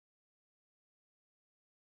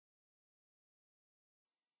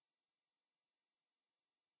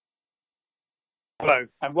Hello,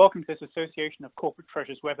 and welcome to this Association of Corporate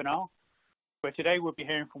Treasurers webinar, where today we'll be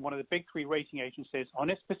hearing from one of the big three rating agencies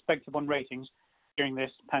on its perspective on ratings during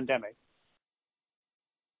this pandemic.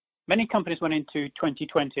 Many companies went into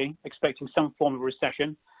 2020 expecting some form of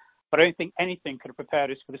recession, but I don't think anything could have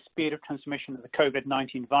prepared us for the speed of transmission of the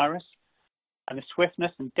COVID-19 virus and the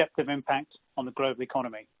swiftness and depth of impact on the global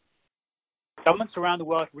economy. Governments around the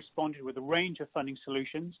world have responded with a range of funding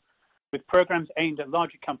solutions, with programs aimed at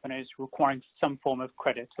larger companies requiring some form of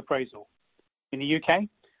credit appraisal. In the UK,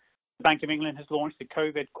 the Bank of England has launched the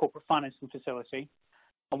COVID Corporate Financing Facility,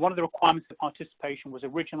 and one of the requirements of participation was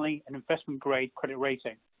originally an investment-grade credit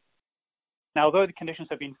rating. Now, although the conditions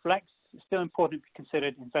have been flexed, it's still important to be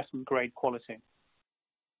considered investment-grade quality.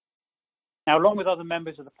 Now, along with other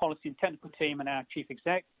members of the policy and technical team and our chief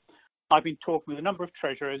exec, I've been talking with a number of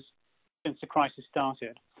treasurers since the crisis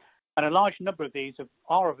started. And a large number of these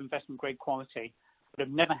are of investment-grade quality, but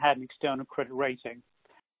have never had an external credit rating.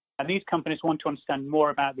 And these companies want to understand more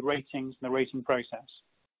about the ratings and the rating process.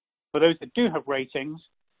 For those that do have ratings,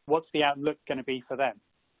 what's the outlook going to be for them?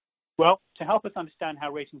 Well, to help us understand how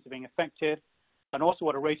ratings are being affected and also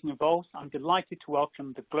what a rating involves, I'm delighted to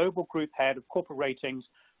welcome the Global Group Head of Corporate Ratings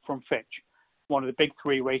from Fitch, one of the big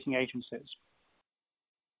three rating agencies.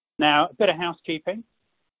 Now, a bit of housekeeping.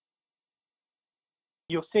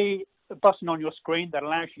 You'll see a button on your screen that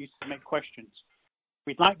allows you to submit questions.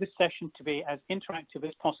 We'd like this session to be as interactive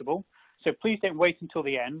as possible, so please don't wait until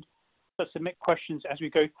the end, but submit questions as we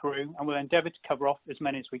go through, and we'll endeavour to cover off as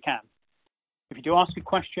many as we can. If you do ask a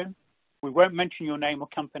question, we won't mention your name or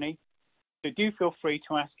company, so do feel free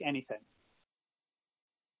to ask anything.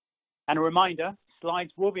 And a reminder,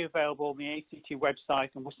 slides will be available on the ACT website,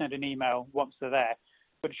 and we'll send an email once they're there,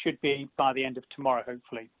 but it should be by the end of tomorrow,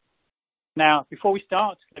 hopefully. Now, before we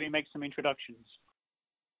start, let me make some introductions.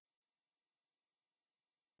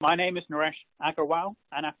 My name is Naresh Agarwal,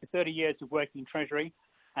 and after 30 years of working in Treasury,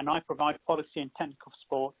 and I provide policy and technical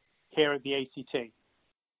support here at the ACT.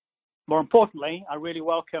 More importantly, I really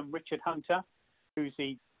welcome Richard Hunter, who's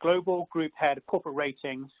the Global Group Head of Corporate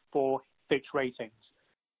Ratings for Fitch Ratings.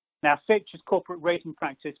 Now, Fitch's corporate rating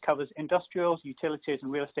practice covers industrials, utilities, and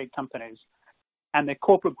real estate companies, and their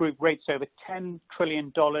corporate group rates over $10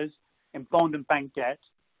 trillion in bond and bank debt,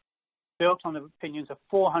 built on the opinions of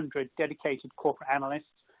 400 dedicated corporate analysts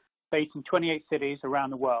based in 28 cities around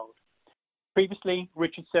the world. Previously,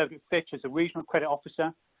 Richard served at Fitch as a regional credit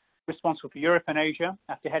officer responsible for Europe and Asia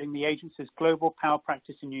after heading the agency's global power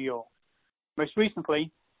practice in New York. Most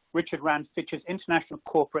recently, Richard ran Fitch's international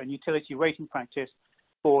corporate and utility rating practice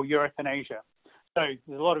for Europe and Asia. So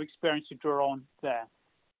there's a lot of experience to draw on there.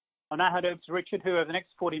 I'll now hand over to Richard, who over the next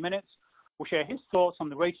 40 minutes will share his thoughts on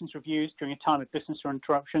the ratings reviews during a time of business or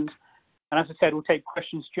interruptions. And as I said, we'll take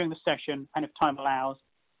questions during the session and if time allows,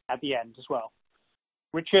 at the end as well.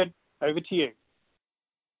 Richard, over to you.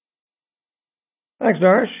 Thanks,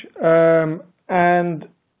 Naresh. And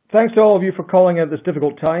thanks to all of you for calling at this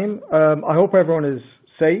difficult time. I hope everyone is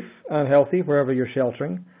safe and healthy wherever you're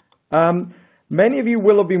sheltering. Many of you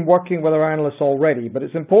will have been working with our analysts already, but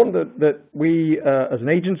it's important that we, as an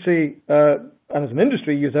agency, and as an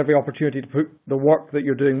industry, use every opportunity to put the work that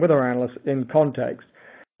you're doing with our analysts in context.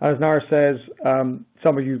 As Naresh says,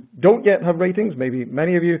 some of you don't yet have ratings, maybe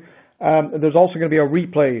many of you. There's also going to be a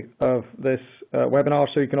replay of this webinar,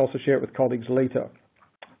 so you can also share it with colleagues later.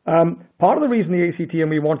 Part of the reason the ACT and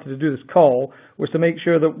we wanted to do this call was to make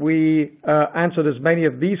sure that we answered as many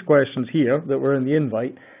of these questions here that were in the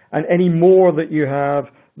invite, and any more that you have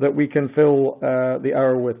that we can fill the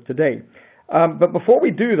hour with today. But before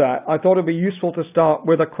we do that, I thought it'd be useful to start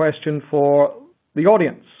with a question for the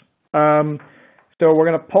audience. So we're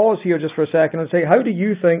going to pause here just for a second and say, how do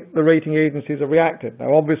you think the rating agencies have reacted?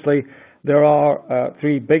 Now, obviously, there are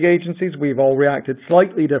three big agencies. We've all reacted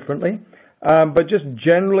slightly differently. But just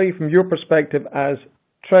generally, from your perspective as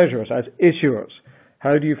treasurers, as issuers,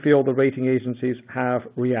 how do you feel the rating agencies have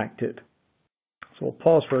reacted? So we'll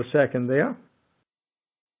pause for a second there.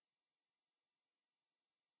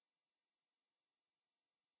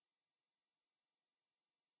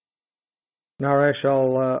 Naresh,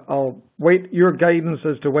 I'll wait your guidance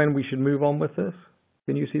as to when we should move on with this.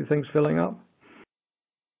 Can you see things filling up?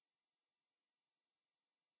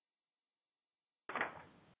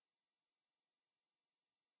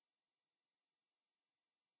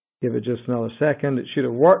 Give it just another second. It should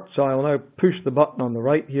have worked. So I'll now push the button on the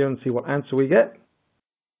right here and see what answer we get.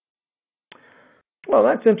 Well,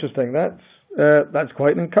 that's interesting. That's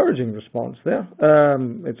quite an encouraging response there.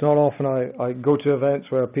 It's not often I go to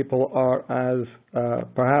events where people are as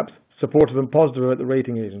perhaps supportive and positive about the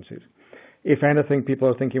rating agencies. If anything, people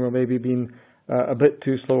are thinking we're maybe being a bit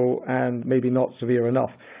too slow and maybe not severe enough.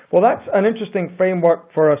 Well, that's an interesting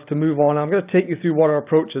framework for us to move on. I'm going to take you through what our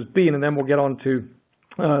approach has been, and then we'll get on to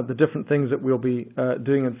the different things that we'll be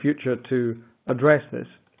doing in future to address this.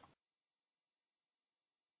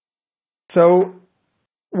 So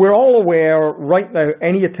we're all aware right now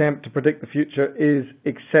any attempt to predict the future is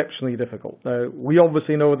exceptionally difficult. Now, we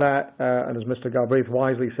obviously know that, and as Mr. Galbraith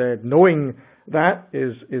wisely said, knowing that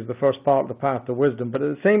is the first part of the path to wisdom. But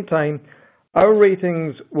at the same time, our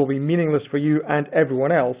ratings will be meaningless for you and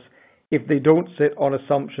everyone else if they don't sit on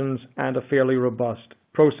assumptions and a fairly robust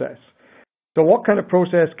process. So what kind of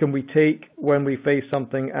process can we take when we face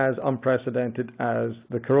something as unprecedented as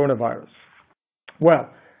the coronavirus? Well,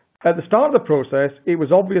 at the start of the process, it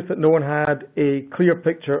was obvious that no one had a clear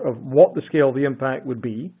picture of what the scale of the impact would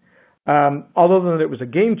be, other than that it was a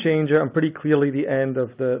game changer and pretty clearly the end of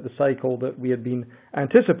the cycle that we had been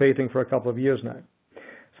anticipating for a couple of years now.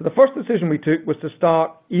 So the first decision we took was to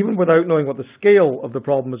start, even without knowing what the scale of the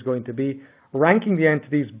problem was going to be, ranking the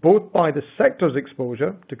entities both by the sector's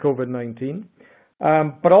exposure to COVID-19,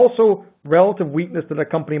 but also relative weakness that a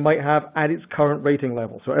company might have at its current rating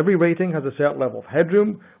level. So every rating has a certain level of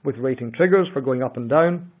headroom with rating triggers for going up and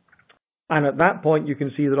down. And at that point, you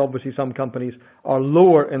can see that obviously some companies are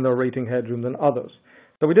lower in their rating headroom than others.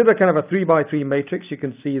 So we did a kind of a 3x3 matrix you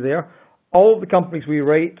can see there. All of the companies we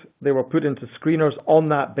rate, they were put into screeners on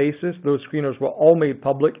that basis. Those screeners were all made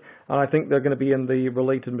public, and I think they're going to be in the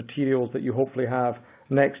related materials that you hopefully have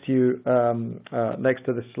next to you, next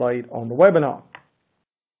to the slide on the webinar.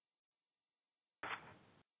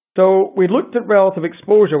 So we looked at relative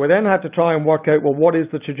exposure. We then had to try and work out, well, what is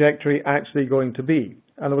the trajectory actually going to be?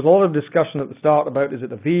 And there was a lot of discussion at the start about, is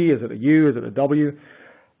it a V, is it a U, is it a W?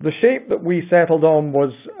 The shape that we settled on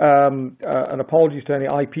was, and apologies to any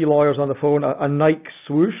IP lawyers on the phone, a Nike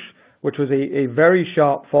swoosh, which was a very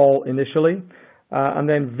sharp fall initially, and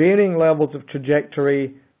then varying levels of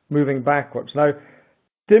trajectory moving backwards. Now,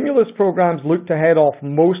 stimulus programs look to head off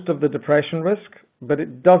most of the depression risk, but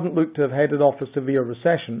it doesn't look to have headed off a severe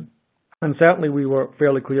recession. And certainly we were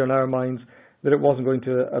fairly clear in our minds that it wasn't going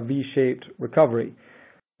to a V-shaped recovery.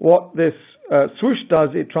 What this swoosh does,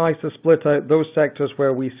 it tries to split out those sectors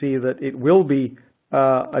where we see that it will be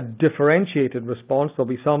a differentiated response. There'll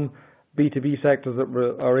be some B2B sectors that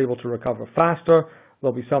are able to recover faster.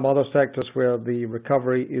 There'll be some other sectors where the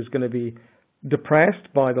recovery is going to be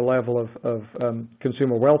depressed by the level of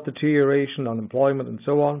consumer wealth deterioration, unemployment, and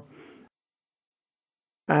so on.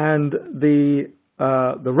 And the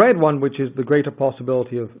red one, which is the greater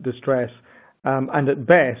possibility of distress, and at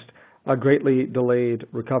best, a greatly delayed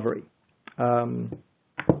recovery.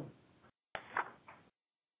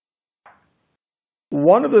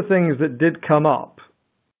 One of the things that did come up,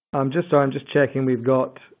 I'm just checking we've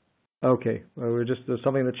got, okay, there's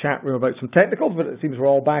something in the chat room about some technicals, but it seems we're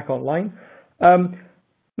all back online.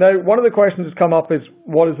 Now, one of the questions that's come up is,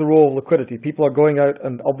 what is the role of liquidity? People are going out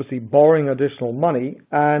and obviously borrowing additional money,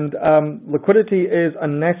 and liquidity is a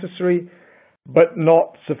necessary but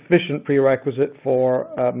not sufficient prerequisite for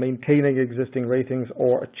maintaining existing ratings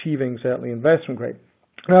or achieving certainly investment grade.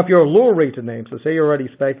 Now, if you're a lower rated name, so say you're already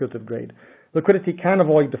speculative grade, liquidity can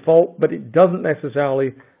avoid default, but it doesn't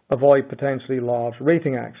necessarily avoid potentially large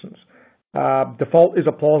rating actions. Default is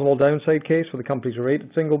a plausible downside case for the companies who are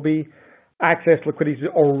rated single B. Access to liquidity is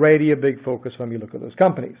already a big focus when we look at those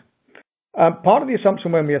companies. Part of the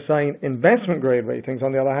assumption when we assign investment grade ratings,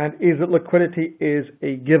 on the other hand, is that liquidity is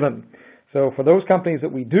a given. So for those companies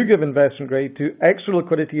that we do give investment grade to, extra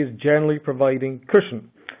liquidity is generally providing cushion.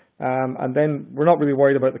 And then we're not really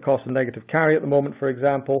worried about the cost of negative carry at the moment, for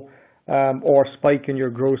example, or spike in your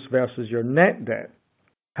gross versus your net debt.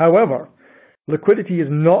 However, liquidity is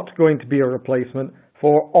not going to be a replacement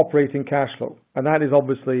for operating cash flow. And that is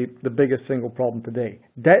obviously the biggest single problem today.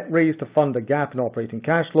 Debt raised to fund a gap in operating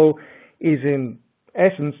cash flow is in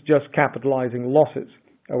essence just capitalizing losses,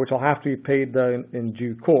 which will have to be paid down in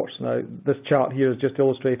due course. Now, this chart here is just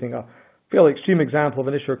illustrating a fairly extreme example of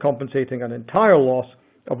an issuer compensating an entire loss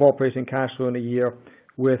of operating cash flow in a year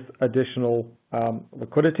with additional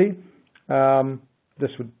liquidity. This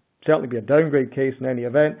would certainly be a downgrade case in any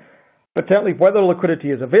event, but certainly whether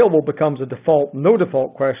liquidity is available becomes a default, no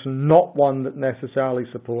default question, not one that necessarily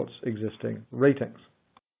supports existing ratings.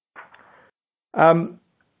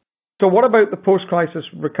 So what about the post-crisis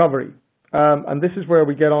recovery? And this is where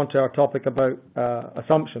we get onto our topic about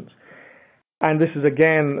assumptions. And this is,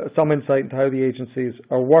 again, some insight into how the agencies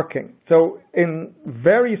are working. So in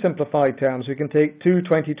very simplified terms, we can take two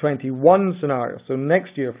 2021 scenarios, so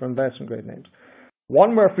next year for investment grade names.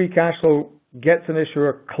 One where free cash flow gets an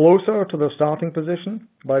issuer closer to their starting position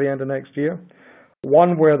by the end of next year,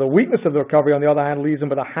 One where the weakness of the recovery, on the other hand, leaves them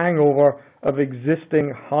with a hangover of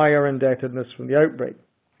existing higher indebtedness from the outbreak.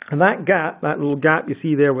 And that gap, that little gap you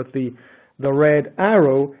see there with the red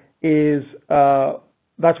arrow, is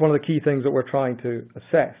that's one of the key things that we're trying to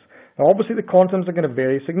assess. Now, obviously, the quantums are going to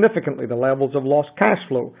vary significantly. The levels of lost cash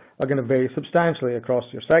flow are going to vary substantially across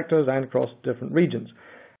your sectors and across different regions.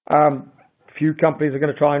 Few companies are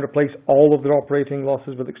going to try and replace all of their operating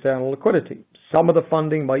losses with external liquidity. Some of the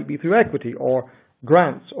funding might be through equity or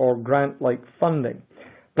grants or grant-like funding.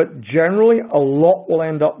 But generally, a lot will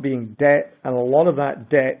end up being debt, and a lot of that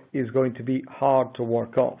debt is going to be hard to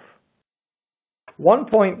work off. One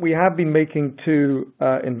point we have been making to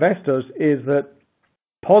investors is that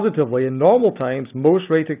positively, in normal times, most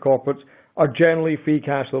rated corporates are generally free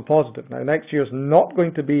cash flow positive. Now, next year is not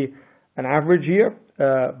going to be an average year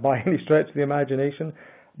by any stretch of the imagination,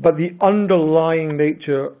 but the underlying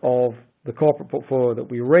nature of the corporate portfolio that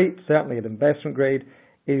we rate, certainly at investment grade,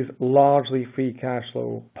 is largely free cash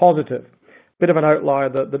flow positive. Bit of an outlier,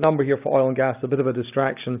 the number here for oil and gas, a bit of a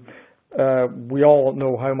distraction. We all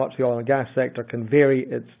know how much the oil and gas sector can vary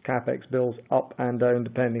its capex bills up and down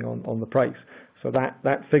depending on the price. So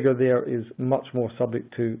that figure there is much more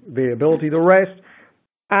subject to variability. The rest,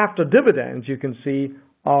 after dividends, you can see,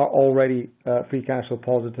 are already free cash flow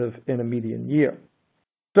positive in a median year.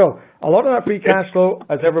 So a lot of that free cash flow,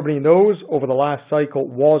 as everybody knows, over the last cycle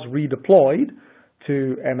was redeployed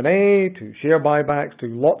to M&A, to share buybacks, to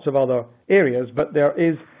lots of other areas, but there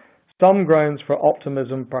is some grounds for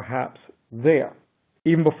optimism perhaps there,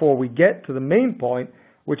 even before we get to the main point,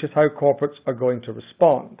 which is how corporates are going to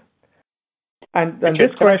respond. And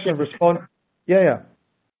this question of response, yeah.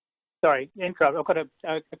 Sorry, interrupt. I've got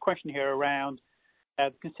a question here around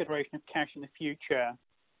the consideration of cash in the future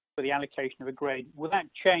for the allocation of a grade. Will that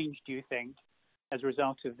change, do you think, as a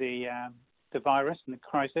result of the virus and the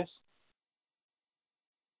crisis?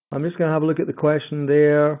 I'm just going to have a look at the question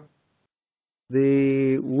there.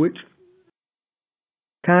 Which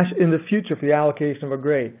cash in the future for the allocation of a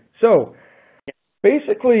grade. So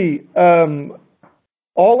basically,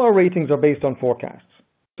 all our ratings are based on forecasts.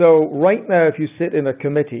 So right now, if you sit in a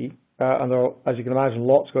committee, and there are, as you can imagine,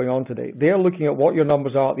 lots going on today, they're looking at what your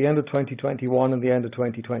numbers are at the end of 2021 and the end of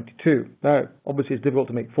 2022. Now, obviously, it's difficult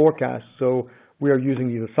to make forecasts, so we are using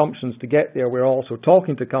these assumptions to get there. We're also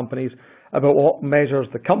talking to companies about what measures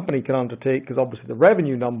the company can undertake, because obviously the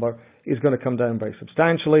revenue number is going to come down very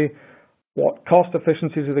substantially. What cost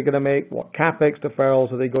efficiencies are they going to make? What capex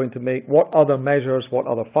deferrals are they going to make? What other measures, what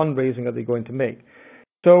other fundraising are they going to make?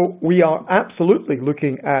 So we are absolutely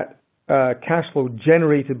looking at cash flow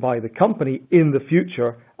generated by the company in the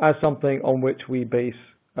future as something on which we base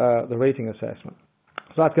the rating assessment.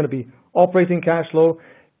 So that's going to be operating cash flow.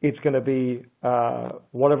 It's going to be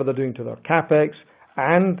whatever they're doing to their capex,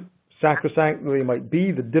 and sacrosanct they might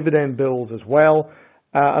be, the dividend bills as well,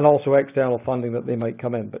 and also external funding that they might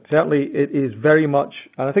come in. But certainly it is very much,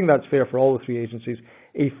 and I think that's fair for all the three agencies,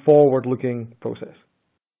 a forward-looking process.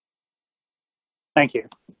 Thank you.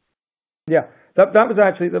 Yeah, I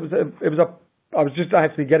was just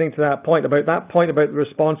actually getting to that point about the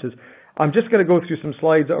responses. I'm just going to go through some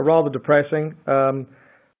slides that are rather depressing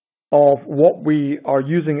of what we are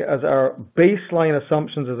using as our baseline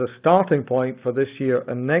assumptions as a starting point for this year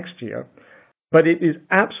and next year. But it is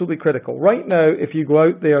absolutely critical. Right now, if you go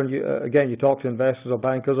out there and you talk to investors or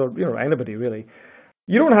bankers or anybody really,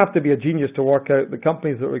 you don't have to be a genius to work out the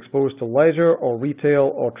companies that are exposed to leisure or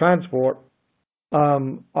retail or transport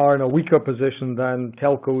are in a weaker position than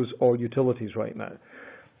telcos or utilities right now.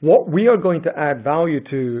 What we are going to add value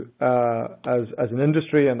to as an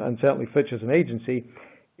industry and certainly Fitch as an agency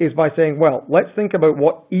is by saying, well, let's think about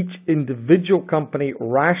what each individual company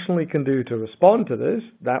rationally can do to respond to this.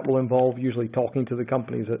 That will involve usually talking to the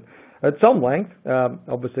companies at some length.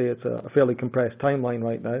 Obviously, it's a fairly compressed timeline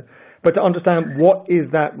right now. But to understand what is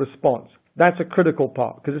that response, that's a critical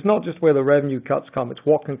part, because it's not just where the revenue cuts come, it's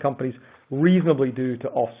what can companies reasonably do to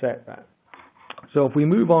offset that. So if we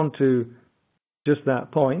move on to just that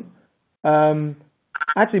point,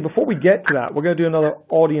 actually, before we get to that, we're going to do another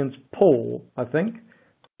audience poll, I think.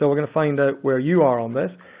 So we're going to find out where you are on this.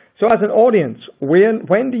 So as an audience,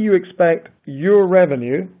 when do you expect your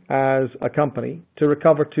revenue as a company to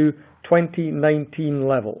recover to 2019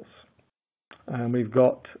 levels? And we've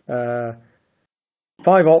got 5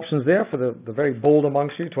 options there for the very bold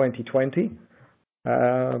amongst you, 2020,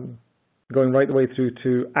 going right the way through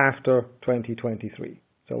to after 2023.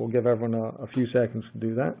 So we'll give everyone a few seconds to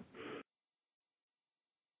do that.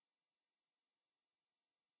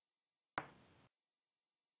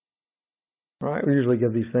 All right, we usually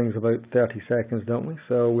give these things about 30 seconds, don't we?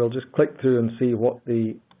 So we'll just click through and see what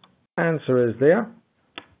the answer is there.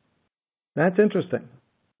 That's interesting.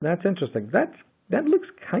 That's interesting. That looks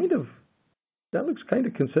kind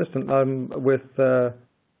of consistent with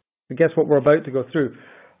I guess what we're about to go through.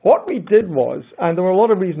 What we did was, and there were a lot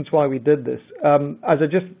of reasons why we did this, as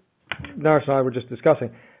Naresh and I were just discussing,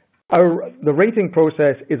 the rating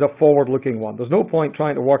process is a forward-looking one. There's no point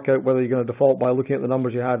trying to work out whether you're going to default by looking at the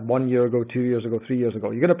numbers you had 1 year ago, 2 years ago, 3 years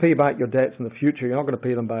ago. You're going to pay back your debts in the future. You're not going to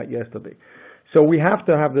pay them back yesterday. So we have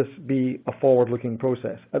to have this be a forward-looking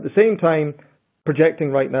process. At the same time, projecting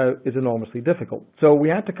right now is enormously difficult. So we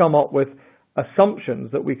had to come up with assumptions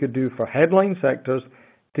that we could do for headline sectors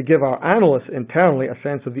to give our analysts internally a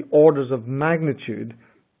sense of the orders of magnitude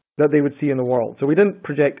that they would see in the world. So we didn't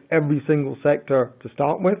project every single sector to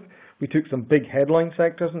start with. We took some big headline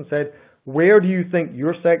sectors and said, where do you think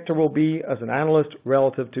your sector will be as an analyst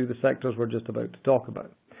relative to the sectors we're just about to talk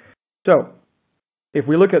about? So if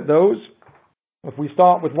we look at those, if we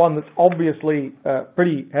start with one that's obviously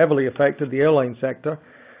pretty heavily affected, the airline sector,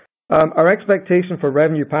 our expectation for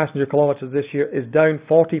revenue passenger kilometers this year is down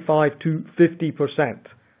 45 to 50%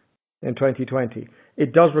 in 2020.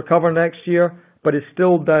 It does recover next year, but it's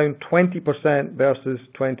still down 20% versus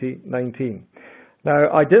 2019.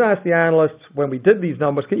 Now, I did ask the analysts when we did these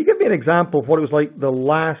numbers, can you give me an example of what it was like the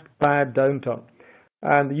last bad downturn?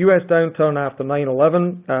 And the US downturn after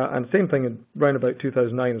 9/11, and same thing around about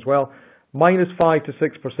 2009 as well, minus 5 to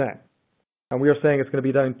 6%. And we are saying it's going to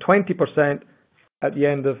be down 20% at the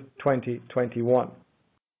end of 2021.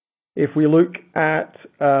 If we look at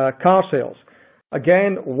car sales,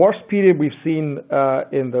 again, worst period we've seen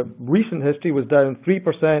in the recent history was down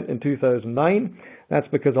 3% in 2009. That's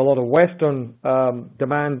because a lot of Western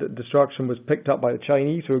demand destruction was picked up by the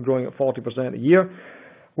Chinese, who are growing at 40% a year.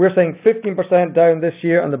 We're saying 15% down this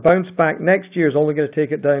year, and the bounce back next year is only going to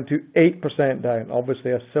take it down to 8% down.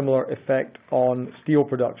 Obviously, a similar effect on steel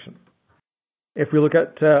production. If we look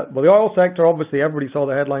at the oil sector, obviously everybody saw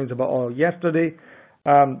the headlines about oil yesterday.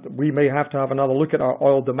 We may have to have another look at our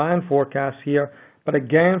oil demand forecast here. But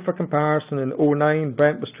again, for comparison, in 2009,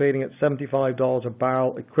 Brent was trading at $75 a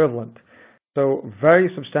barrel equivalent. So very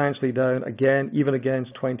substantially down, again, even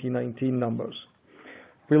against 2019 numbers.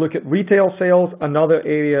 If we look at retail sales, another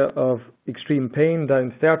area of extreme pain,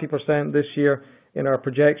 down 30% this year. In our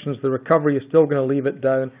projections, the recovery is still going to leave it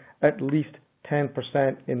down at least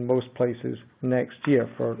 10% in most places next year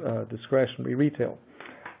for discretionary retail.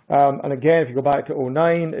 And again, if you go back to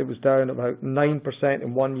 2009, it was down about 9%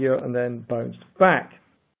 in 1 year and then bounced back.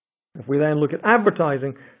 If we then look at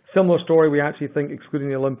advertising, similar story. We actually think, excluding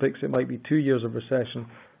the Olympics, it might be 2 years of recession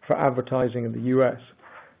for advertising in the US.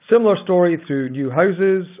 Similar story through new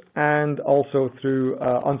houses and also through,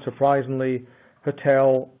 unsurprisingly,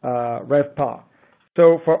 hotel RevPAR.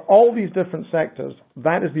 So for all these different sectors,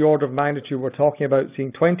 that is the order of magnitude we're talking about,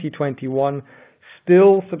 seeing 2021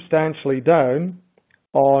 still substantially down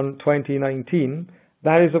on 2019.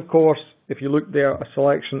 That is, of course, if you look there, a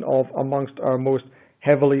selection of amongst our most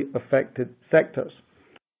heavily affected sectors.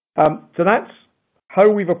 So that's how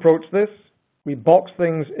we've approached this. We boxed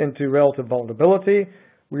things into relative vulnerability.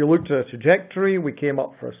 We looked at a trajectory. We came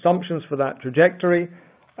up for assumptions for that trajectory.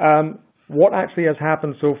 What actually has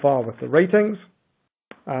happened so far with the ratings?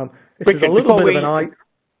 This is a little bit of an eye.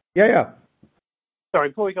 Yeah. Sorry,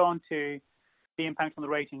 before we go on to the impact on the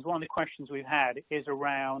ratings, one of the questions we've had is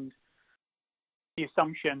around the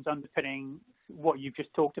assumptions underpinning what you've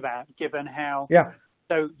just talked about, given how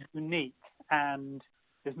so unique and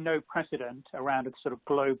there's no precedent around a sort of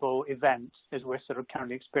global event as we're sort of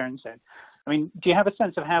currently experiencing. I mean, do you have a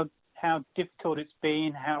sense of how difficult it's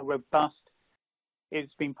been, how robust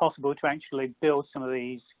it's been possible to actually build some of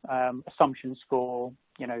these assumptions for,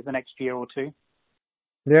 the next year or two?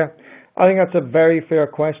 Yeah, I think that's a very fair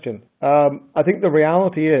question. I think the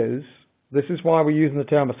reality is, this is why we're using the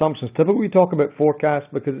term assumptions. Typically we talk about forecasts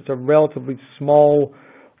because it's a relatively small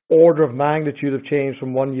order of magnitude of change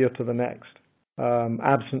from 1 year to the next,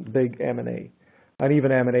 absent big M&A. And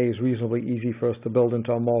even M&A is reasonably easy for us to build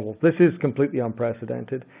into our models. This is completely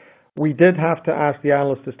unprecedented. We did have to ask the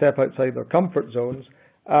analysts to step outside their comfort zones.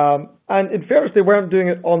 And in fairness, they weren't doing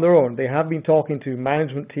it on their own. They have been talking to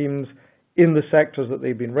management teams in the sectors that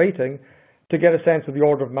they've been rating to get a sense of the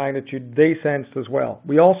order of magnitude they sensed as well.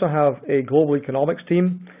 We also have a global economics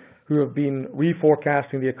team who have been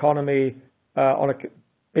reforecasting the economy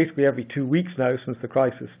basically every 2 weeks now since the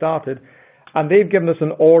crisis started. And they've given us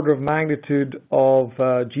an order of magnitude of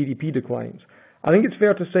GDP declines. I think it's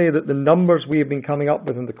fair to say that the numbers we have been coming up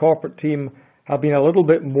with in the corporate team have been a little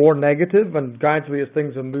bit more negative, and gradually as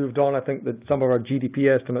things have moved on, I think that some of our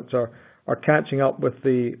GDP estimates are catching up with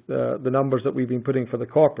the numbers that we've been putting for the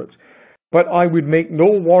corporates. But I would make no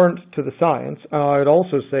warrant to the science, and I would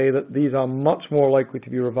also say that these are much more likely to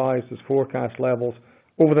be revised as forecast levels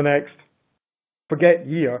over the next, forget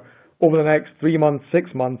year, over the next 3 months,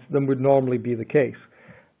 6 months than would normally be the case.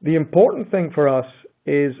 The important thing for us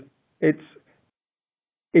is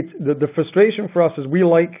the frustration for us is we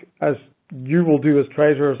like, as you will do as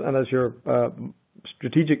treasurers and as your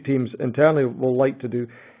strategic teams internally will like to do,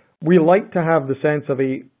 we like to have the sense of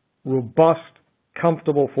a robust,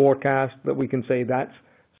 comfortable forecast that we can say that's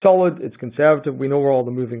solid, it's conservative, we know where all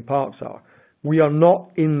the moving parts are. We are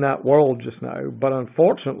not in that world just now, but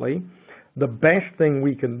unfortunately, the best thing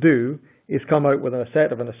we can do is come out with a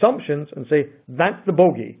set of assumptions and say, that's the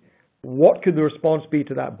bogey. What could the response be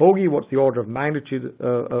to that bogey? What's the order of magnitude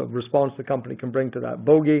of response the company can bring to that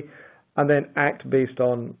bogey? And then act based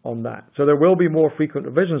on that. So there will be more frequent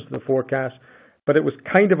revisions to the forecast, but it was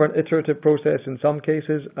kind of an iterative process in some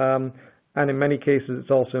cases. And in many cases, it's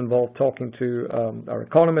also involved talking to our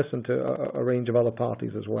economists and to a range of other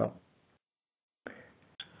parties as well.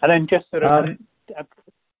 And then just sort of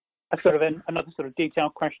another sort of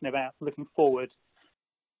detailed question about looking forward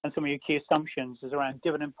and some of your key assumptions is around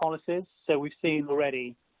dividend policies. So we've seen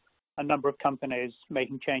already a number of companies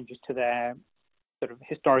making changes to their sort of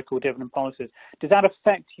historical dividend policies. Does that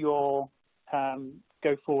affect your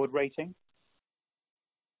go-forward rating?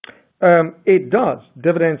 It does.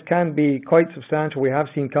 Dividends can be quite substantial. We have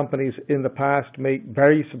seen companies in the past make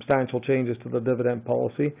very substantial changes to the dividend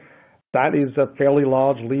policy. That is a fairly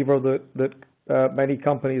large lever that many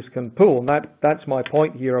companies can pull. And that's my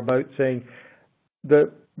point here about saying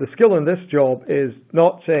the skill in this job is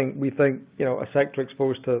not saying we think a sector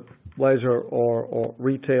exposed to leisure or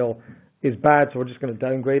retail is bad, so we're just going to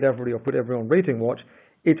downgrade everybody or put everyone on rating watch.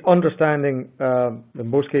 It's understanding, in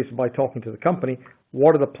most cases by talking to the company,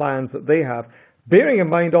 what are the plans that they have, bearing in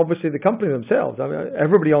mind obviously the company themselves. I mean,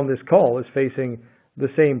 everybody on this call is facing the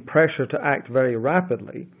same pressure to act very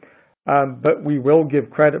rapidly, but we will give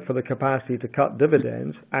credit for the capacity to cut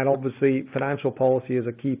dividends, and obviously financial policy is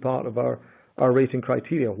a key part of our rating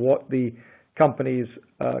criteria, what the company's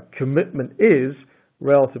commitment is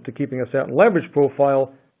relative to keeping a certain leverage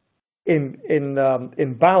profile in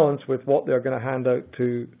balance with what they're going to hand out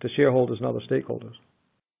to shareholders and other stakeholders.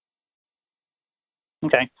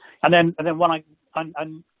 Okay, and then one I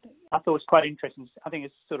thought was quite interesting. I think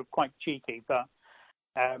it's sort of quite cheeky, but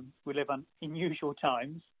we live on unusual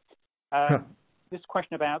times. This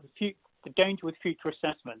question about the danger with future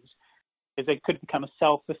assessments is they could become a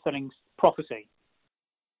self-fulfilling prophecy.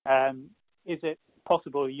 Is it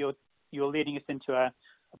possible you're leading us into a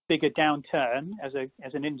bigger downturn as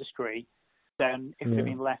an industry than if it had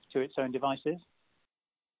been left to its own devices?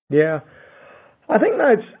 Yeah. I think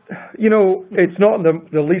that's, it's not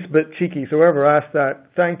the least bit cheeky, so whoever asked that,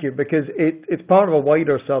 thank you, because it's part of a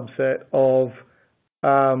wider subset of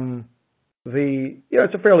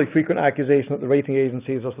it's a fairly frequent accusation that the rating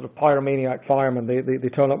agencies are sort of pyromaniac firemen. They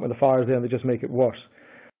turn up when the fire's there and they just make it worse.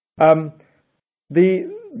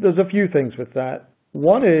 There's a few things with that.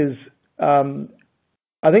 One is,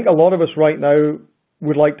 I think a lot of us right now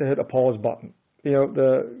would like to hit a pause button.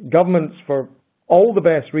 The governments, for all the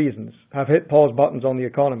best reasons, have hit pause buttons on the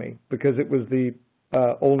economy because it was the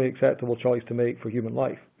only acceptable choice to make for human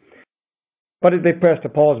life. But they pressed a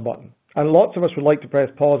pause button. And lots of us would like to press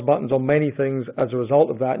pause buttons on many things as a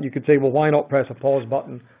result of that. And you could say, well, why not press a pause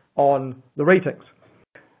button on the ratings?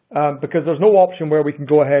 Because there's no option where we can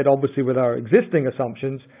go ahead, obviously, with our existing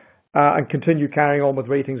assumptions and continue carrying on with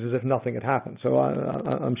ratings as if nothing had happened. So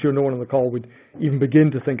I'm sure no one on the call would even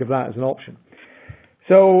begin to think of that as an option.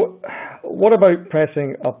 So what about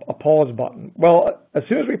pressing a pause button? Well, as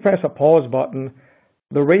soon as we press a pause button,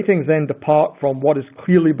 the ratings then depart from what has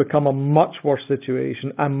clearly become a much worse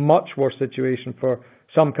situation, and much worse situation for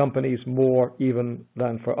some companies more even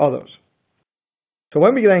than for others. So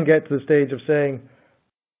when we then get to the stage of saying,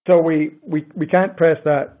 so we can't press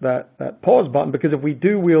that pause button, because if we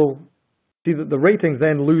do, we'll see that the ratings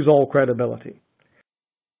then lose all credibility.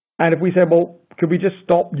 And if we say, well, could we just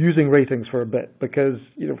stop using ratings for a bit? Because,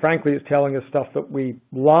 frankly, it's telling us stuff that we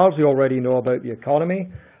largely already know about the economy.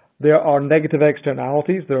 There are negative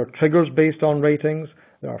externalities. There are triggers based on ratings.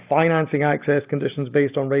 There are financing access conditions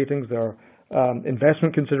based on ratings. There are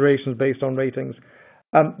investment considerations based on ratings.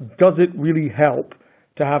 Does it really help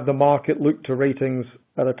to have the market look to ratings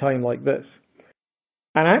at a time like this?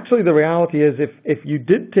 And actually, the reality is if you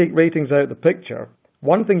did take ratings out of the picture,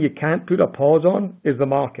 one thing you can't put a pause on is the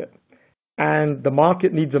market. And the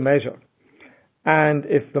market needs a measure. And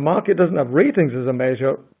if the market doesn't have ratings as a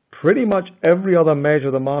measure, pretty much every other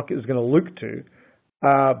measure the market is going to look to,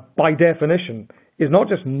 by definition, is not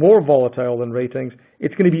just more volatile than ratings,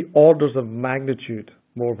 it's going to be orders of magnitude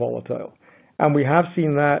more volatile. And we have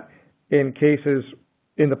seen that in cases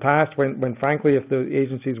in the past when frankly, if the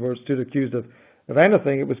agencies were stood accused of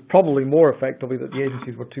anything, it was probably more effectively that the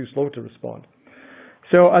agencies were too slow to respond.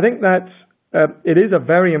 So I think that's, it is a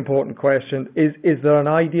very important question. Is there an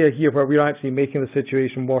idea here where we're actually making the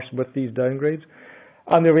situation worse with these downgrades?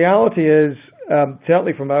 And the reality is,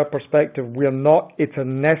 certainly from our perspective, we're not, it's a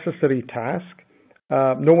necessary task.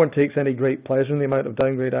 No one takes any great pleasure in the amount of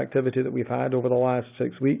downgrade activity that we've had over the last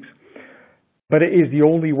 6 weeks. But it is the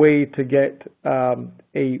only way to get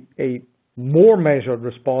a more measured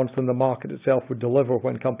response than the market itself would deliver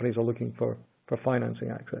when companies are looking for financing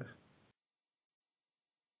access.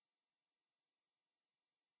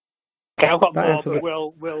 Okay, I've got more, but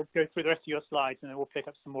we'll go through the rest of your slides and then we'll pick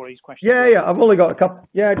up some more of these questions. Yeah, I've only got a couple.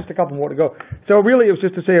 Yeah, just a couple more to go. So really, it was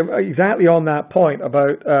just to say exactly on that point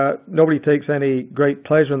about nobody takes any great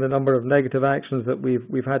pleasure in the number of negative actions that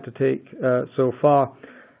we've had to take so far.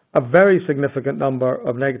 A very significant number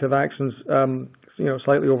of negative actions,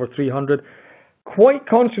 slightly over 300, quite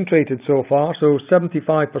concentrated so far. So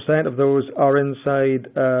 75% of those are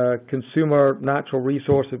inside consumer natural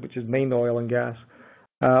resources, which is mainly oil and gas.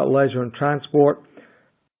 Leisure and transport.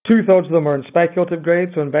 2/3 of them are in speculative grade,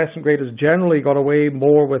 so investment grade has generally got away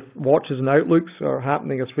more with watches and outlooks are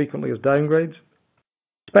happening as frequently as downgrades.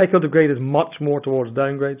 Speculative grade is much more towards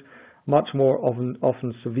downgrades, much more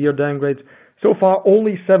often severe downgrades. So far,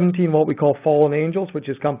 only 17 what we call fallen angels, which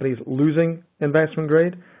is companies losing investment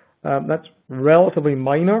grade. That's relatively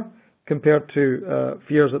minor compared to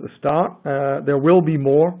fears at the start. There will be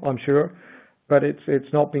more, I'm sure, but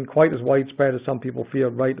it's not been quite as widespread as some people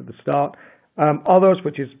feared right at the start. Others,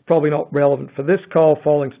 which is probably not relevant for this call,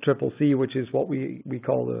 falling to triple C, which is what we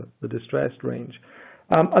call the distressed range.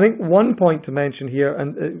 I think one point to mention here,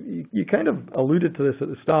 and you kind of alluded to this at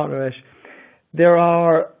the start, Naresh, there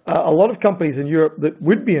are a lot of companies in Europe that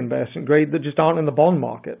would be investment grade that just aren't in the bond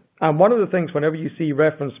market. And one of the things, whenever you see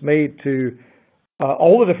reference made to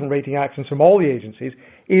all the different rating actions from all the agencies,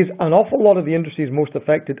 is an awful lot of the industries most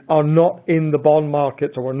affected are not in the bond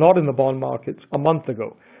markets or were not in the bond markets a month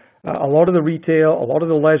ago. A lot of the retail, a lot of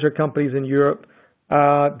the leisure companies in Europe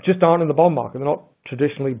just aren't in the bond market. They're not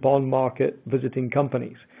traditionally bond market visiting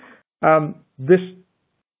companies. This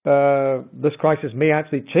crisis may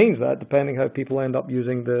actually change that depending how people end up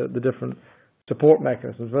using the different support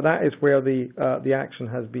mechanisms, but that is where the action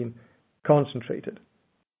has been concentrated.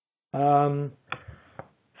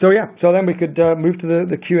 So then we could move to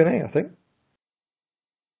the Q&A, I think.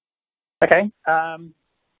 Okay.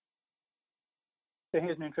 So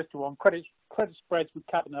here's an interesting one. Credit spreads were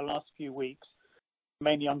cut in the last few weeks,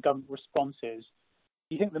 mainly on government responses.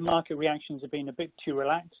 Do you think the market reactions have been a bit too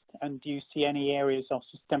relaxed, and do you see any areas of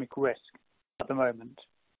systemic risk at the moment?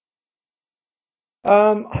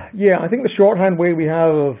 Yeah, I think the shorthand way we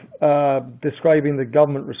have of describing the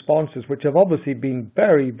government responses, which have obviously been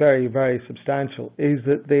very, very, very substantial, is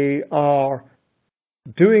that they are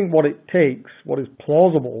doing what it takes, what is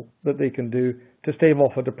plausible that they can do to stave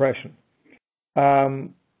off a depression.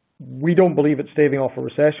 We don't believe it's staving off a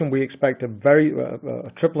recession. We expect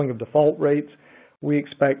a tripling of default rates. We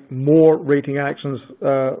expect more rating actions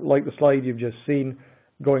like the slide you've just seen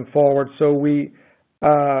going forward. So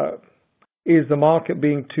is the market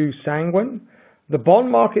being too sanguine? The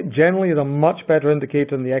bond market generally is a much better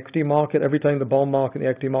indicator than the equity market. Every time the bond market and the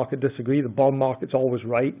equity market disagree, the bond market's always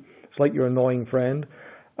right. It's like your annoying friend.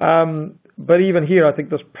 But even here, I think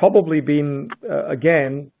there's probably been,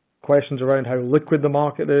 again, questions around how liquid the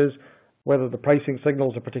market is, whether the pricing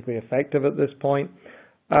signals are particularly effective at this point.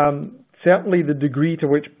 Certainly the degree to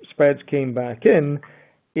which spreads came back in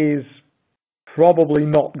is probably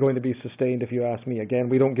not going to be sustained, if you ask me. Again,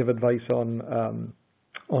 we don't give advice on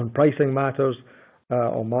pricing matters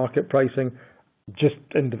or market pricing. Just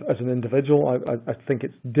as an individual, I think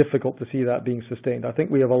it's difficult to see that being sustained. I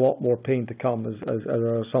think we have a lot more pain to come, as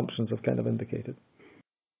our assumptions have kind of indicated.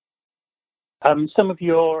 Some of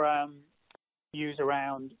your views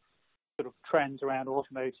around sort of trends around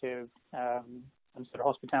automotive and sort of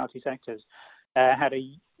hospitality sectors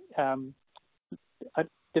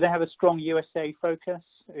do they have a strong USA focus?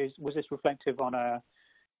 Was this reflective on a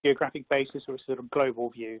geographic basis or a sort of global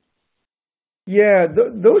view? Yeah,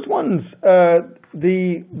 those ones,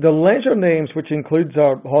 the leisure names, which includes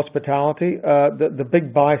our hospitality, the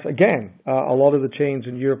big bias, again, a lot of the chains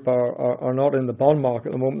in Europe are not in the bond market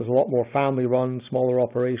at the moment. There's a lot more family-run, smaller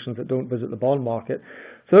operations that don't visit the bond market.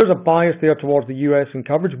 So there's a bias there towards the US in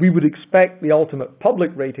coverage. We would expect the ultimate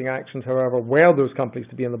public rating actions, however, were those companies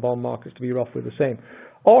to be in the bond markets to be roughly the same.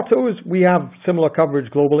 Autos, we have similar coverage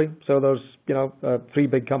globally. So there's, 3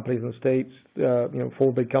 big companies in the States,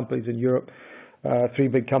 4 big companies in Europe, 3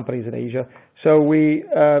 big companies in Asia. So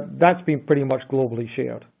that's been pretty much globally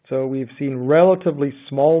shared. So we've seen relatively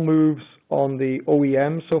small moves on the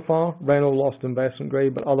OEM so far. Renault lost investment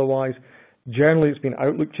grade, but otherwise, generally it's been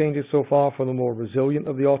outlook changes so far for the more resilient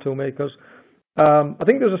of the automakers. I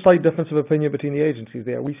think there's a slight difference of opinion between the agencies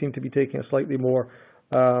there. We seem to be taking a slightly more,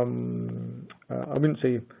 I wouldn't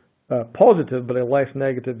say positive, but a less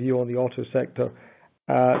negative view on the auto sector,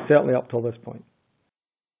 certainly up till this point.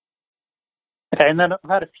 Okay, and then I've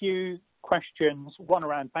had a few questions, one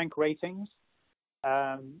around bank ratings.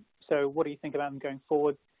 So what do you think about them going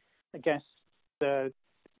forward? I guess the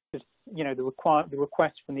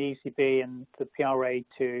request from the ECB and the PRA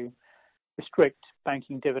to restrict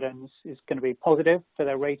banking dividends is going to be positive for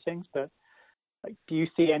their ratings, but do you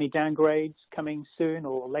see any downgrades coming soon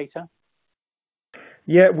or later?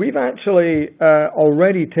 Yeah, we've actually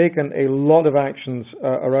already taken a lot of actions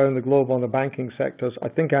around the globe on the banking sectors. I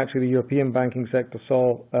think actually the European banking sector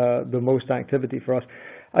saw the most activity for us.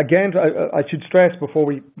 Again, I should stress before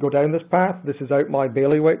we go down this path, this is out my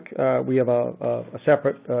bailiwick. We have a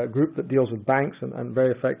separate group that deals with banks, and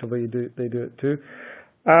very effectively they do it too.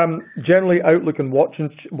 Generally, outlook and watch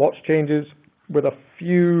changes with a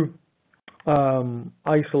few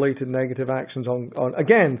isolated negative actions on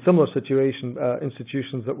again, similar situation,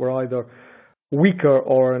 institutions that were either weaker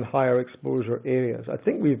or in higher exposure areas. I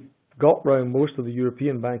think we've got around most of the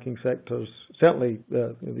European banking sectors, certainly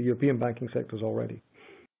the European banking sectors already.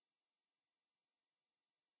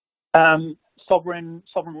 Sovereign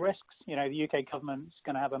risks, the UK government's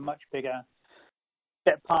going to have a much bigger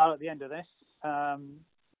debt pile at the end of this.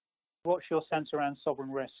 What's your sense around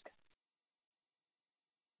sovereign risk?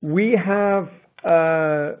 We've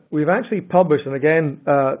actually published, and again,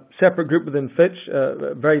 separate group within Fitch,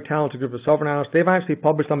 a very talented group of sovereign analysts. They've actually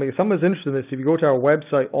published something. If someone's interested in this, if you go to our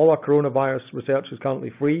website, all our coronavirus research is currently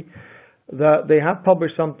free. They have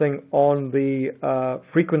published something on the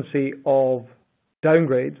frequency of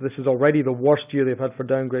downgrades. This is already the worst year they've had for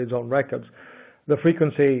downgrades on records. The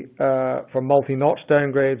frequency for multi-notch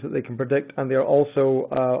downgrades that they can predict, and they're also,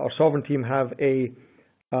 our sovereign team have a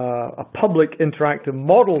public interactive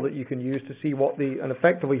model that you can use to see and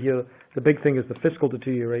effectively here, the big thing is the fiscal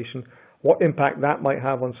deterioration, what impact that might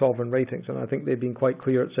have on sovereign ratings. And I think they've been quite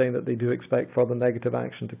clear at saying that they do expect further negative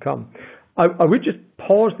action to come. I would just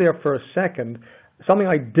pause there for a second. Something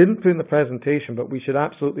I didn't put in the presentation, but we should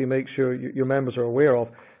absolutely make sure your members are aware of.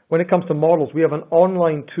 When it comes to models, we have an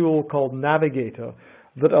online tool called Navigator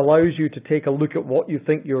that allows you to take a look at what you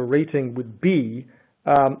think your rating would be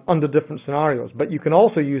under different scenarios. But you can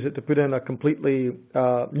also use it to put in a completely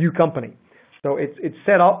new company. So it's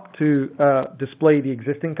set up to display the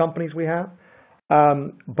existing companies we have.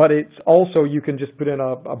 But it's also, you can just put in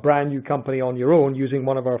a brand new company on your own using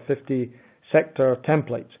one of our 50 sector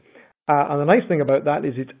templates. And the nice thing about that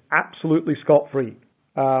is it's absolutely scot-free.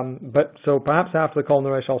 But so perhaps after the call,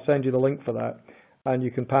 Naresh, I'll send you the link for that, and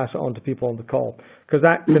you can pass it on to people on the call, because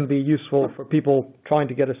that can be useful for people trying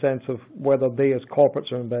to get a sense of whether they as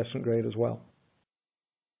corporates are investment grade as well.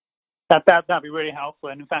 That'd be really helpful.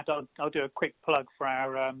 And in fact, I'll do a quick plug for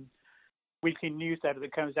our weekly newsletter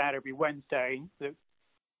that comes out every Wednesday that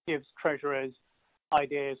gives treasurers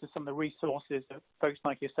ideas of some of the resources that folks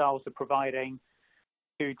like yourselves are providing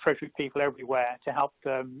to Treasury people everywhere to help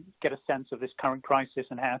them get a sense of this current crisis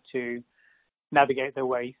and how to navigate their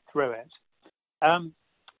way through it.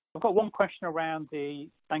 I've got one question around the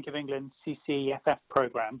Bank of England CCFF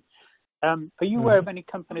program. Are you aware of any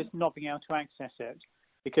companies not being able to access it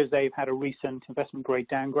because they've had a recent investment grade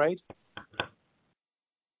downgrade?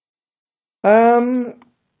 I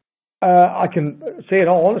can say in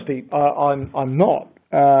all honesty, I'm not.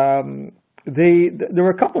 There were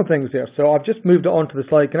a couple of things there. So I've just moved it onto the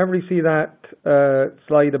slide. Can everybody see that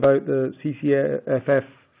slide about the CCFF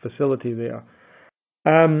facility there?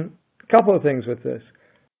 A couple of things with this.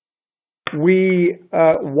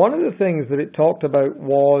 One of the things that it talked about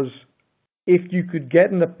was if you could get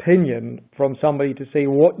an opinion from somebody to say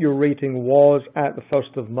what your rating was at the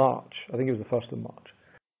 1st of March. I think it was the 1st of March.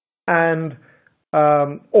 And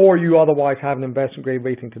or you otherwise have an investment grade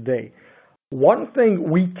rating today. One thing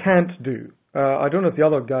we can't do, I don't know if the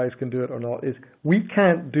other guys can do it or not, is we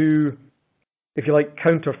can't do, if you like,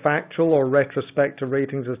 counterfactual or retrospective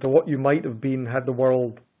ratings as to what you might have been had the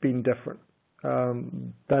world been different.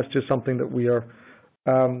 That's just something that we're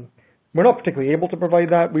not particularly able to provide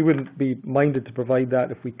that. We wouldn't be minded to provide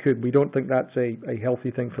that if we could. We don't think that's a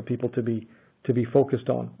healthy thing for people to be focused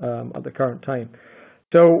on at the current time.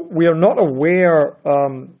 So we are not aware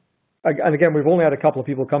and again, we've only had a couple of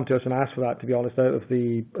people come to us and ask for that, to be honest, out of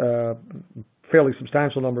the fairly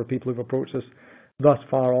substantial number of people who've approached us thus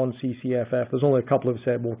far on CCFF. There's only a couple who've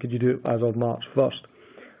said, well, could you do it as of March 1st?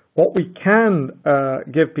 What we can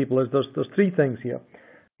give people is there's three things here.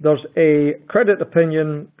 There's a credit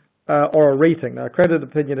opinion or a rating. Now, a credit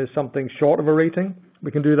opinion is something short of a rating.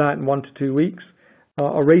 We can do that in 1 to 2 weeks.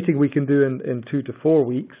 A rating we can do in 2 to 4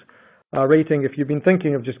 weeks. A rating, if you've been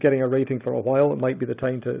thinking of just getting a rating for a while, it might be the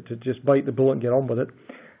time to just bite the bullet and get on with it.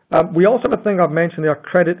 We also have a thing I've mentioned there,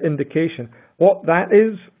 credit indication. What that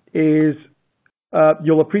is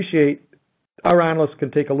you'll appreciate our analysts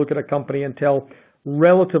can take a look at a company and tell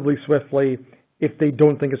relatively swiftly if they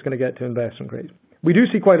don't think it's going to get to investment grade. We do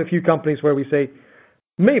see quite a few companies where we say,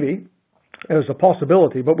 maybe, there's a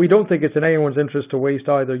possibility, but we don't think it's in anyone's interest to waste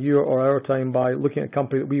either your or our time by looking at a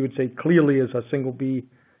company that we would say clearly is a single B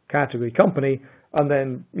category company and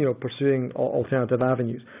then pursuing alternative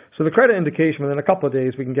avenues. So the credit indication, within a couple of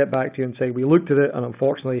days, we can get back to you and say we looked at it and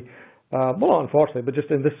unfortunately, well, not unfortunately, but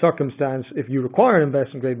just in this circumstance, if you require an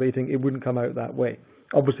investment grade rating, it wouldn't come out that way.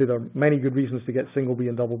 Obviously, there are many good reasons to get single B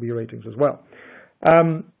and double B ratings as well.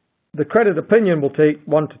 The credit opinion will take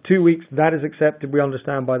 1 to 2 weeks. That is accepted, we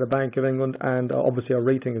understand, by the Bank of England, and obviously our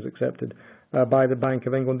rating is accepted by the Bank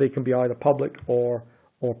of England. They can be either public or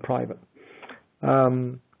private.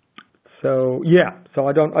 So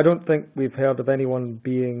I don't think we've heard of anyone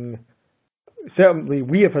being. Certainly,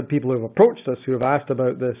 we have had people who have approached us who have asked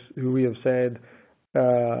about this, who we have said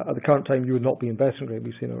at the current time you would not be investment grade.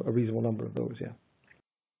 We've seen a reasonable number of those, yeah.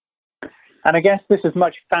 And I guess this is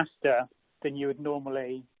much faster than you would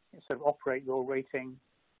normally sort of operate your rating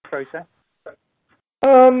process.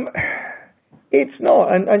 It's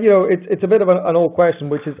not, and it's a bit of an old question,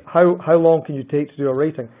 which is how long can you take to do a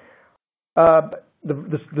rating?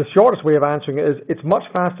 The shortest way of answering it is it's much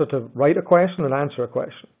faster to write a question than answer a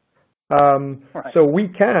question. Right. So we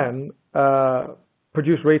can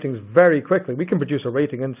produce ratings very quickly. We can produce a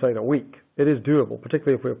rating inside a week. It is doable,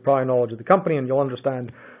 particularly if we have prior knowledge of the company, and you'll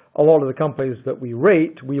understand a lot of the companies that we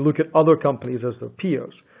rate, we look at other companies as their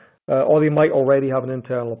peers, or they might already have an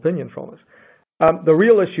internal opinion from us. The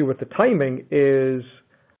real issue with the timing is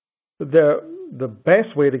the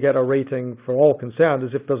best way to get a rating for all concerned is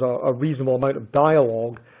if there's a reasonable amount of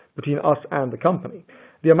dialogue between us and the company.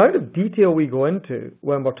 The amount of detail we go into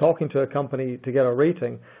when we're talking to a company to get a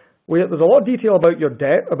rating, there's a lot of detail about your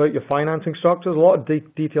debt, about your financing structures, a lot of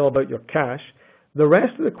detail about your cash. The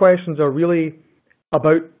rest of the questions are really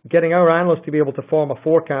about getting our analysts to be able to form a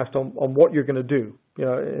forecast on what you're going to do.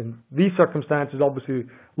 In these circumstances, obviously,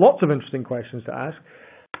 lots of interesting questions to ask.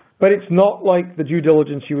 But it's not like the due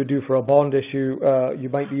diligence you would do for a bond issue you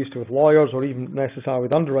might be used to with lawyers or even necessarily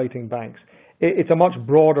with underwriting banks. It's a much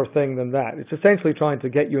broader thing than that. It's essentially trying to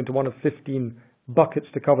get you into one of 15 buckets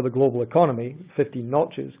to cover the global economy, 15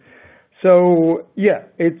 notches. So, yeah,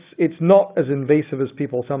 it's not as invasive as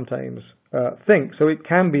people sometimes think. So it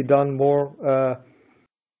can be done more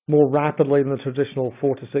rapidly than the traditional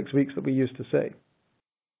 4 to 6 weeks that we used to say.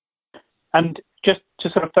 And just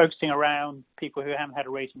sort of focusing around people who haven't had a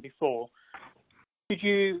rating before, could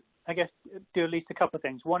you, I guess, do at least a couple of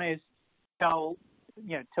things? One is tell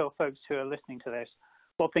folks who are listening to this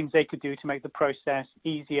what things they could do to make the process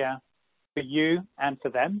easier for you and for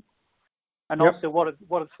them. And Yep. also, what are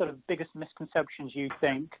the sort of biggest misconceptions you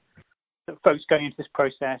think that folks going into this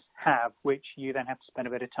process have, which you then have to spend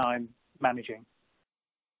a bit of time managing?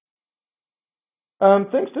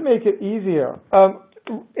 Things to make it easier.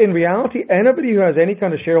 In reality, anybody who has any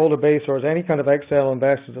kind of shareholder base or has any kind of external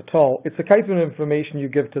investors at all, it's the type of information you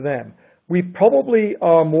give to them. We probably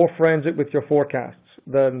are more forensic with your forecasts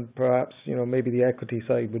than perhaps, maybe the equity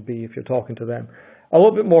side would be if you're talking to them. A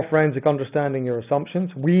little bit more forensic understanding your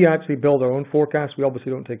assumptions. We actually build our own forecasts. We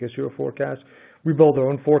obviously don't take issue of forecasts. We build our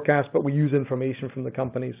own forecasts, but we use information from the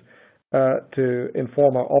companies to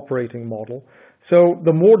inform our operating model. So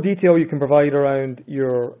the more detail you can provide around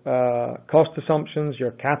your cost assumptions,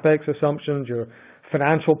 your CapEx assumptions, your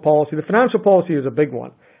financial policy. The financial policy is a big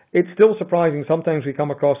one. It's still surprising. Sometimes we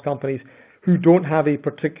come across companies who don't have a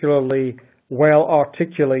particularly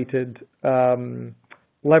well-articulated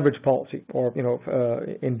leverage policy or,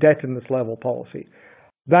 indebtedness level policy.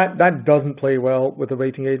 That doesn't play well with the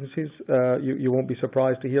rating agencies. You won't be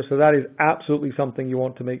surprised to hear. So that is absolutely something you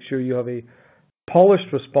want to make sure you have a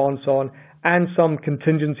polished response on, and some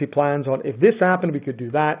contingency plans on. If this happened, we could do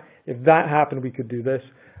that. If that happened, we could do this.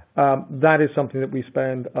 That is something that we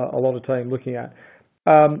spend a lot of time looking at.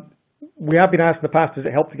 We have been asked in the past, does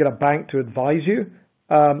it help to get a bank to advise you?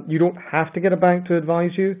 You don't have to get a bank to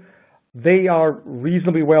advise you. They are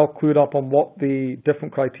reasonably well clued up on what the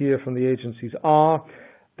different criteria from the agencies are.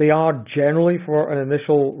 They are generally, for an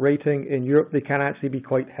initial rating in Europe, they can actually be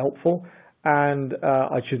quite helpful. And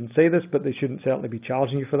I shouldn't say this, but they shouldn't certainly be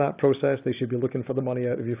charging you for that process. They should be looking for the money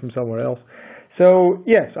out of you from somewhere else. So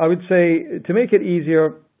yes, I would say to make it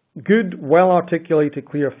easier, good, well-articulated,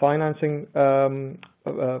 clear financing,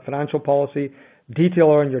 financial policy,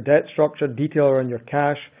 detail around your debt structure, detail around your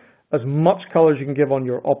cash, as much color as you can give on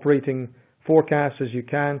your operating forecast as you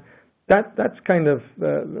can. That's kind of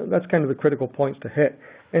the critical points to hit.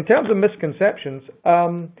 In terms of misconceptions,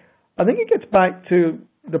 I think it gets back to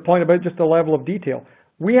the point about just the level of detail.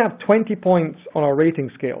 We have 20 points on our rating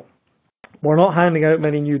scale. We're not handing out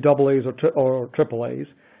many new AA's or AAA's.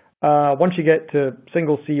 Once you get to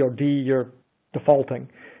single C or D, you're defaulting.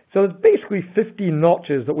 So it's basically 50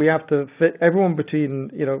 notches that we have to fit everyone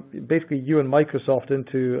between, basically you and Microsoft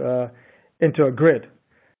into a grid.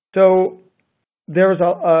 So there's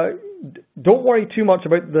don't worry too much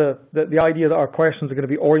about the idea that our questions are going to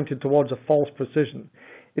be oriented towards a false precision.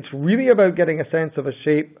 It's really about getting a sense of a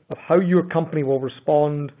shape of how your company will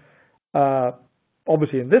respond,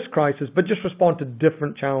 obviously in this crisis, but just respond to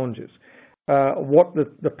different challenges. What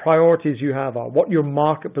the priorities you have are, what your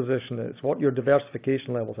market position is, what your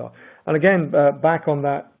diversification levels are. And again, back on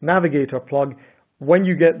that Navigator plug, when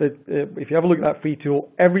you get if you have a look at that free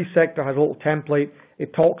tool, every sector has a little template.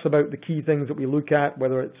 It talks about the key things that we look at,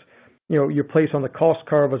 whether it's your place on the cost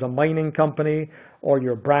curve as a mining company or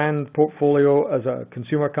your brand portfolio as a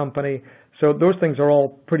consumer company. So those things are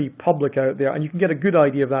all pretty public out there, and you can get a good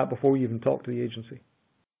idea of that before you even talk to the agency.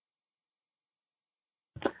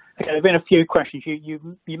 Okay, there have been a few questions.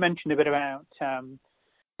 You mentioned a bit about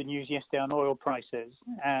the news yesterday on oil prices,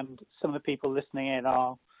 and some of the people listening in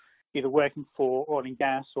are either working for oil and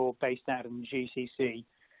gas or based out in the GCC.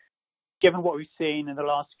 Given what we've seen in the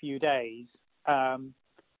last few days,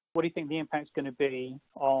 what do you think the impact is going to be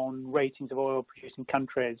on ratings of oil-producing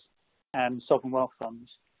countries and sovereign wealth funds?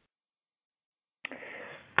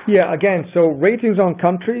 Yeah, again, so ratings on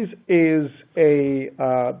countries is a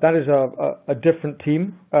different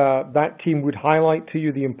team. That team would highlight to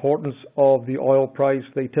you the importance of the oil price.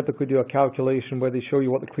 They typically do a calculation where they show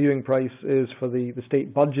you what the clearing price is for the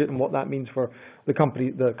state budget and what that means for the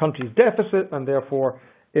country's deficit, and therefore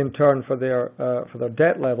in turn for their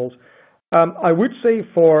debt levels. I would say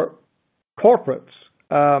for corporates,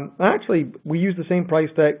 actually we use the same price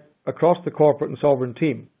deck across the corporate and sovereign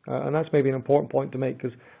team, and that's maybe an important point to make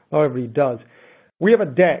because not everybody does. We have a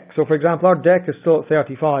deck, so for example, our deck is still at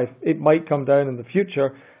 35. It might come down in the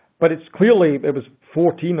future, but it was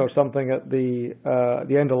 14 or something at the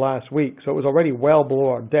end of last week, so it was already well below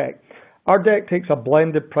our deck. Our deck takes a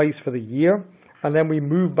blended price for the year, and then we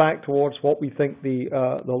move back towards what we think the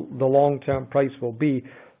long-term price will be,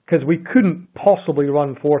 because we couldn't possibly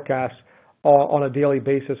run forecasts on a daily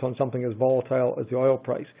basis on something as volatile as the oil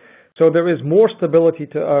price. So there is more stability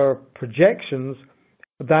to our projections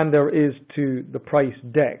than there is to the price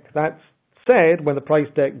deck. That said, when the price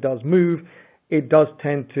deck does move, it does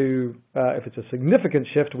tend to, if it's a significant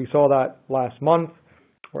shift, we saw that last month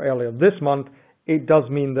or earlier this month, it does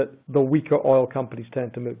mean that the weaker oil companies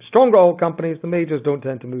tend to move. Stronger oil companies, the majors, don't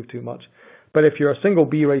tend to move too much. But if you're a single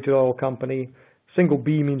B rated oil company, single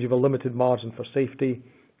B means you have a limited margin for safety.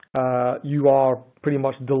 You are pretty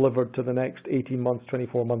much delivered to the next 18 months,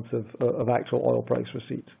 24 months of actual oil price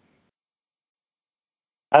receipts.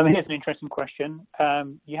 Here's an interesting question.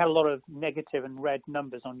 You had a lot of negative and red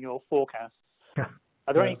numbers on your forecast.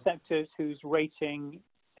 Are there any sectors whose rating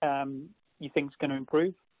you think is going to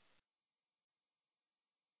improve?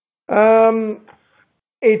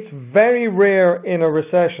 It's very rare in a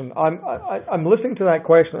recession. I'm listening to that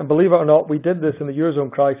question, and believe it or not, we did this in the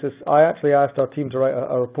Eurozone crisis. I actually asked our team to write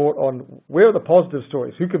a report on where are the positive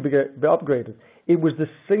stories, who could be upgraded. It was the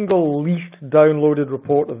single least downloaded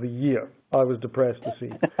report of the year. I was depressed to see,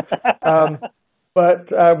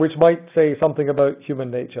 but which might say something about human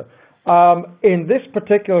nature. In this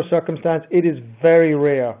particular circumstance, it is very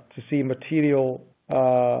rare to see material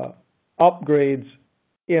upgrades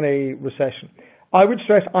in a recession. I would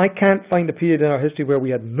stress I can't find a period in our history where we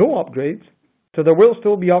had no upgrades, so there will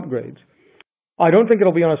still be upgrades. I don't think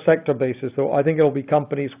it'll be on a sector basis, though. I think it'll be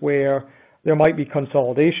companies where there might be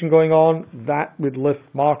consolidation going on. That would lift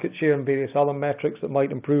market share and various other metrics that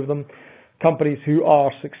might improve them. Companies who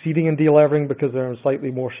are succeeding in delevering because they're in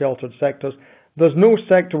slightly more sheltered sectors. There's no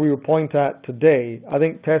sector we would point at today. I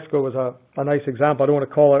think Tesco was a nice example. I don't want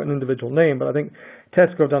to call out an individual name, but I think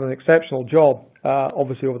Tesco have done an exceptional job,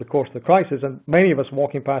 obviously, over the course of the crisis. And many of us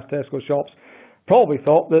walking past Tesco shops probably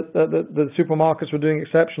thought that the supermarkets were doing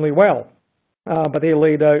exceptionally well. But they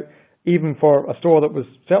laid out, even for a store that was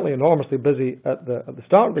certainly enormously busy at the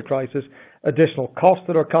start of the crisis, additional costs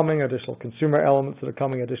that are coming, additional consumer elements that are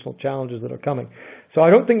coming, additional challenges that are coming. So I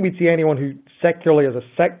don't think we'd see anyone who secularly as a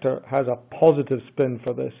sector has a positive spin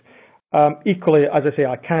for this. Equally, as I say,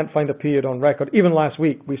 I can't find a period on record. Even last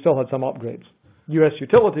week, we still had some upgrades. U.S.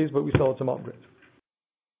 utilities, but we still had some upgrades.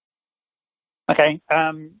 Okay.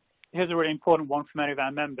 Here's a really important one for many of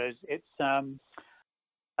our members. It's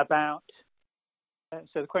about,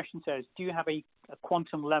 so the question says, do you have a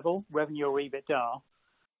quantum level, revenue or EBITDA,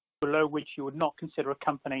 below which you would not consider a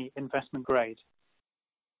company investment grade?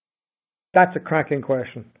 That's a cracking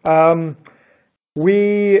question.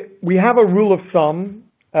 We have a rule of thumb.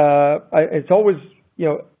 It's always,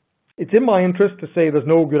 it's in my interest to say there's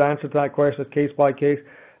no good answer to that question. It's case by case.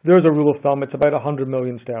 There's a rule of thumb. It's about 100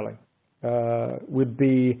 million sterling. Would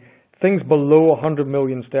be things below 100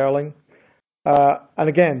 million sterling. And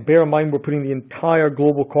again, bear in mind we're putting the entire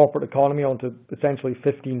global corporate economy onto essentially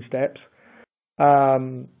 15 steps.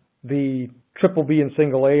 The triple B and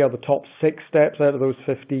single A are the top 6 steps out of those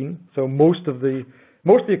 15. So most of the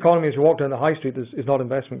economy as you walk down the high street is not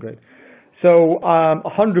investment grade. So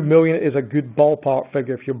 100 million is a good ballpark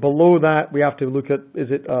figure. If you're below that, we have to look at is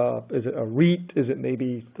it a REIT? Is it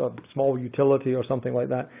maybe a small utility or something like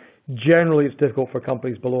that? Generally, it's difficult for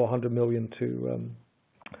companies below 100 million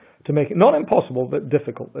to make it not impossible, but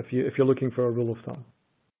difficult if you're looking for a rule of thumb.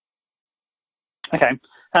 Okay,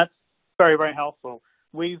 that's very, very helpful.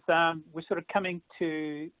 We're sort of coming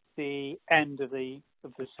to the end of the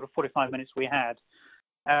sort of 45 minutes we had.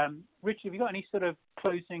 Richard, have you got any sort of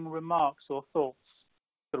closing remarks or thoughts,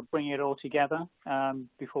 sort of bringing it all together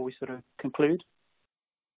before we sort of conclude?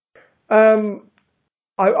 I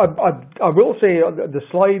will say the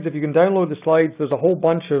slides, if you can download the slides, there's a whole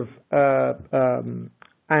bunch of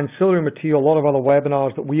ancillary material, a lot of other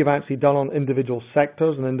webinars that we have actually done on individual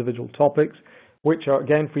sectors and individual topics, which are,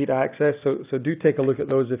 again, free to access. So do take a look at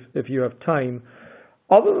those if you have time.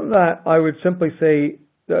 Other than that, I would simply say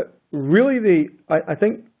that really I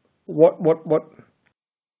think what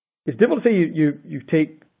it's difficult to say you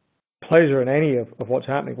take pleasure in any of what's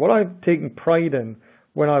happening. What I've taken pride in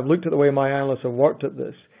when I've looked at the way my analysts have worked at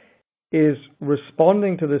this is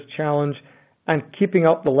responding to this challenge and keeping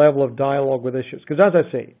up the level of dialogue with issues. Because as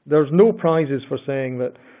I say, there's no prizes for saying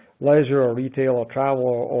that leisure or retail or travel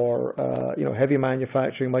or heavy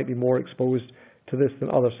manufacturing might be more exposed to this than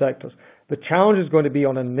other sectors. The challenge is going to be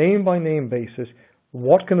on a name-by-name basis.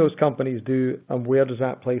 What can those companies do, and where does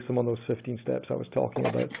that place them on those 15 steps I was talking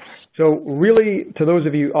about? So really, to those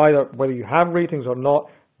of you, either whether you have ratings or not,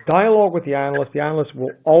 dialogue with the analyst. The analyst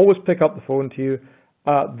will always pick up the phone to you.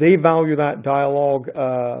 They value that dialogue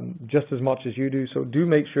just as much as you do. So do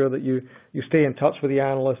make sure that you stay in touch with the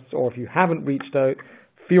analysts, or if you haven't reached out,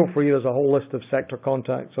 feel free. There's a whole list of sector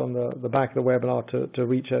contacts on the back of the webinar to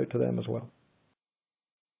reach out to them as well.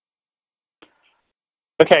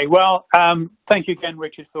 Okay, well, thank you again,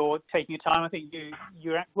 Richard, for taking your time. I think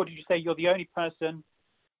what did you say? You're the only person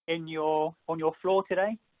on your floor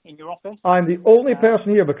today, in your office? I'm the only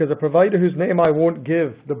person here because a provider whose name I won't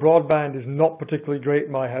give, the broadband is not particularly great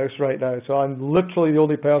in my house right now. So I'm literally the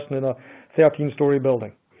only person in a 13-story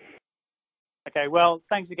building. Okay, well,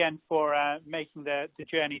 thanks again for making the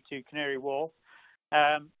journey to Canary Wharf.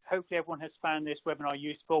 Hopefully everyone has found this webinar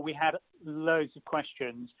useful. We had loads of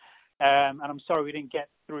questions. And I'm sorry we didn't get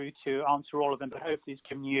through to answer all of them, but hopefully it's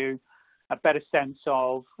given you a better sense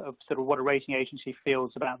of sort of what a rating agency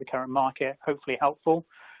feels about the current market, hopefully helpful.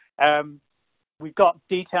 We've got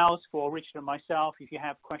details for Richard and myself. If you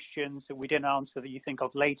have questions that we didn't answer that you think of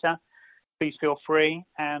later, please feel free.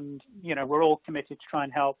 And, we're all committed to try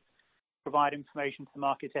and help provide information to the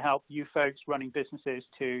market to help you folks running businesses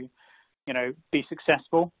to, be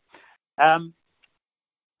successful.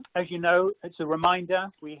 As you know, it's a reminder,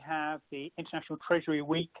 we have the International Treasury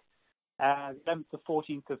Week, 11th to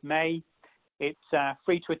 14th of May. It's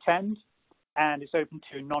free to attend, and it's open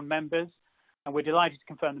to non-members. And we're delighted to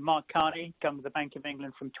confirm that Mark Carney, Governor of the Bank of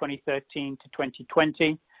England from 2013 to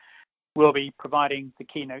 2020, will be providing the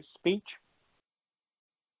keynote speech.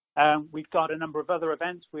 We've got a number of other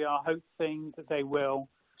events. We are hoping that they will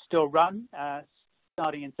still run,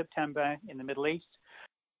 starting in September in the Middle East.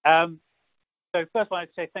 So first of all, I'd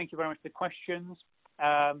say thank you very much for the questions.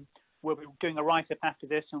 We'll be doing a write-up after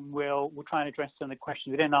this, and we'll try and address some of the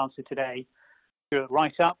questions we didn't answer today through a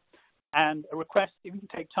write-up. And a request, if you can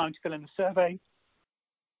take time to fill in the survey,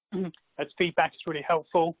 as feedback is really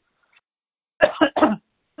helpful.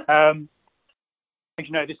 As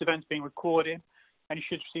you know, this event's being recorded, and you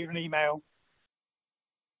should receive an email,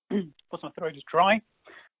 plus my throat is dry,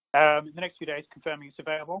 in the next few days confirming it's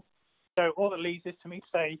available. So all that leaves is to me to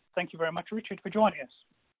say thank you very much, Richard, for joining us.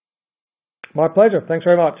 My pleasure. Thanks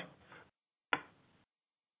very much.